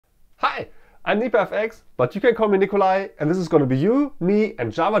Hi, I'm NipaFX, but you can call me Nicolai, and this is going to be you, me,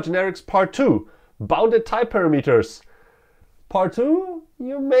 and Java Generics Part 2, Bounded Type Parameters. Part 2?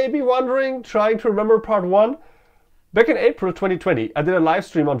 You may be wondering, trying to remember Part 1? Back in April 2020, I did a live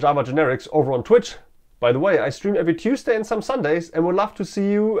stream on Java Generics over on Twitch. By the way, I stream every Tuesday and some Sundays, and would love to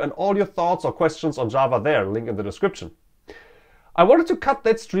see you and all your thoughts or questions on Java there, link in the description. I wanted to cut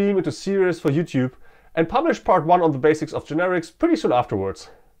that stream into series for YouTube and publish Part 1 on the basics of generics pretty soon afterwards.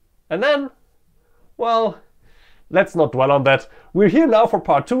 And then, well, let's not dwell on that. We're here now for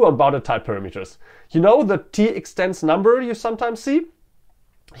Part 2 on bounded type parameters. You know the t extends number you sometimes see?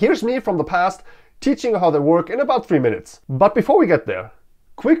 Here's me from the past teaching how they work in about 3 minutes. But before we get there,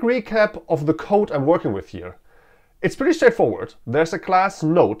 quick recap of the code I'm working with here. It's pretty straightforward. There's a class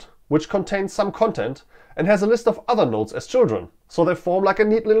node which contains some content and has a list of other nodes as children, so they form like a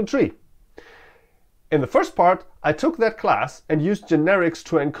neat little tree. In the first part, I took that class and used generics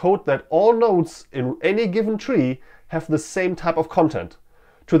to encode that all nodes in any given tree have the same type of content.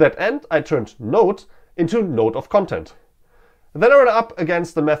 To that end, I turned node into node of content. Then I ran up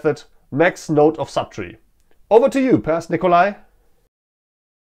against the method max node of subtree. Over to you, past Nicolai.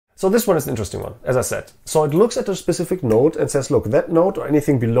 So this one is an interesting one, as I said. So it looks at a specific node and says, look, that node or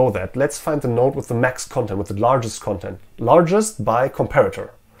anything below that, let's find the node with the max content, with the largest content. Largest by comparator.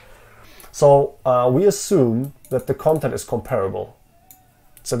 So we assume that the content is comparable.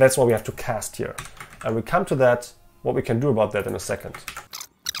 So that's why we have to cast here. And we come to that, what we can do about that in a second.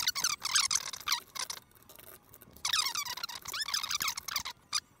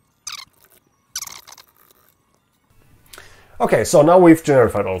 Okay, so now we've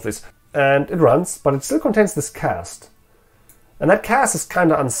generified all of this. And it runs, but it still contains this cast. And that cast is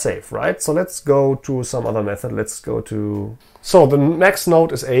kind of unsafe, right? So let's go to some other method. Let's go to... So the max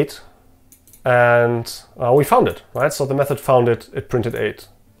node is 8. And we found it, right? So the method found it, it printed 8.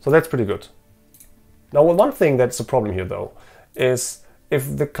 So that's pretty good. Now, one thing that's a problem here, though, is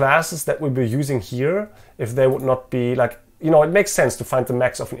if the classes that we'll be using here, if they would not be like, you know, it makes sense to find the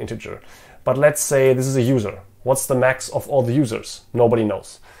max of an integer. But let's say this is a user. What's the max of all the users? Nobody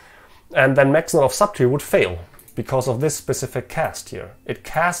knows. And then max node of subtree would fail because of this specific cast here. It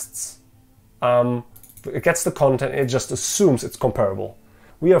casts, it gets the content, and it just assumes it's comparable.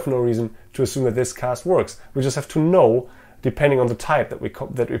 We have no reason to assume that this cast works. We just have to know, depending on the type that we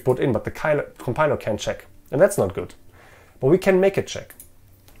put in, but the compiler can't check. And that's not good. But we can make it check.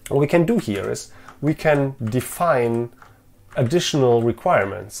 What we can do here is we can define additional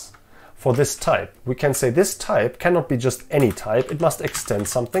requirements for this type. We can say this type cannot be just any type. It must extend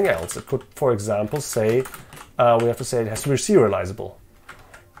something else. It could, for example, say, we have to say it has to be serializable.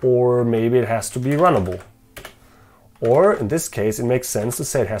 Or maybe it has to be runnable. Or, in this case, it makes sense to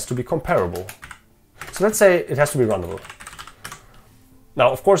say it has to be comparable. So let's say it has to be runnable.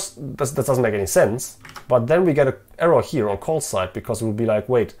 Now, of course, that doesn't make any sense, but then we get an error here on call side because it will be like,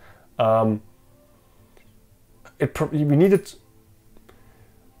 wait, it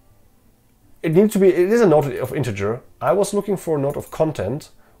is a node of integer. I was looking for a node of content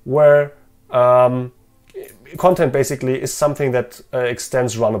where content basically is something that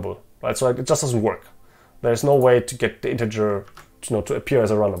extends runnable, right? So it just doesn't work. There's no way to get the integer to appear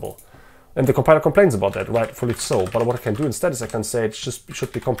as a runnable. And the compiler complains about that, rightfully so. But what I can do instead is I can say it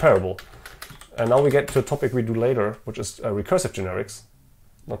should be comparable. And now we get to a topic we do later, which is recursive generics.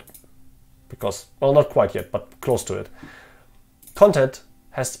 Not because, well, not quite yet, but close to it. Content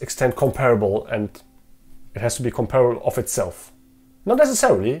has to extend comparable, and it has to be comparable of itself. Not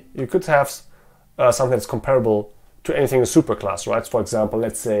necessarily. You could have something that's comparable to anything in a superclass, right? For example,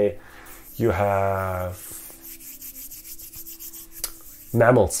 let's say you have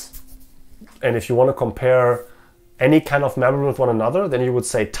mammals. And if you want to compare any kind of mammal with one another, then you would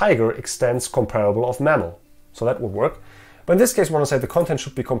say tiger extends comparable of mammal. So that would work. But in this case, we want to say the content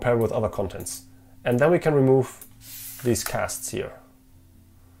should be comparable with other contents. And then we can remove these casts here.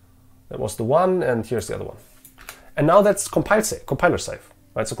 That was the one, and here's the other one. And now that's compiler safe.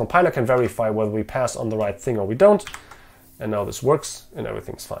 Right? So compiler can verify whether we pass on the right thing or we don't. And now this works, and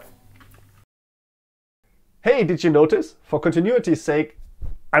everything's fine. Hey, did you notice? For continuity's sake,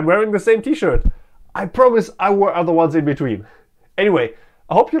 I'm wearing the same t-shirt. I promise I wore other ones in between. Anyway,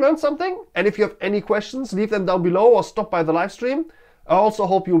 I hope you learned something, and if you have any questions, leave them down below or stop by the live stream. I also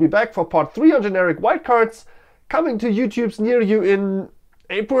hope you'll be back for part 3 on generic wildcards, coming to YouTube's near you in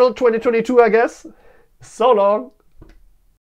April 2022, I guess. So long!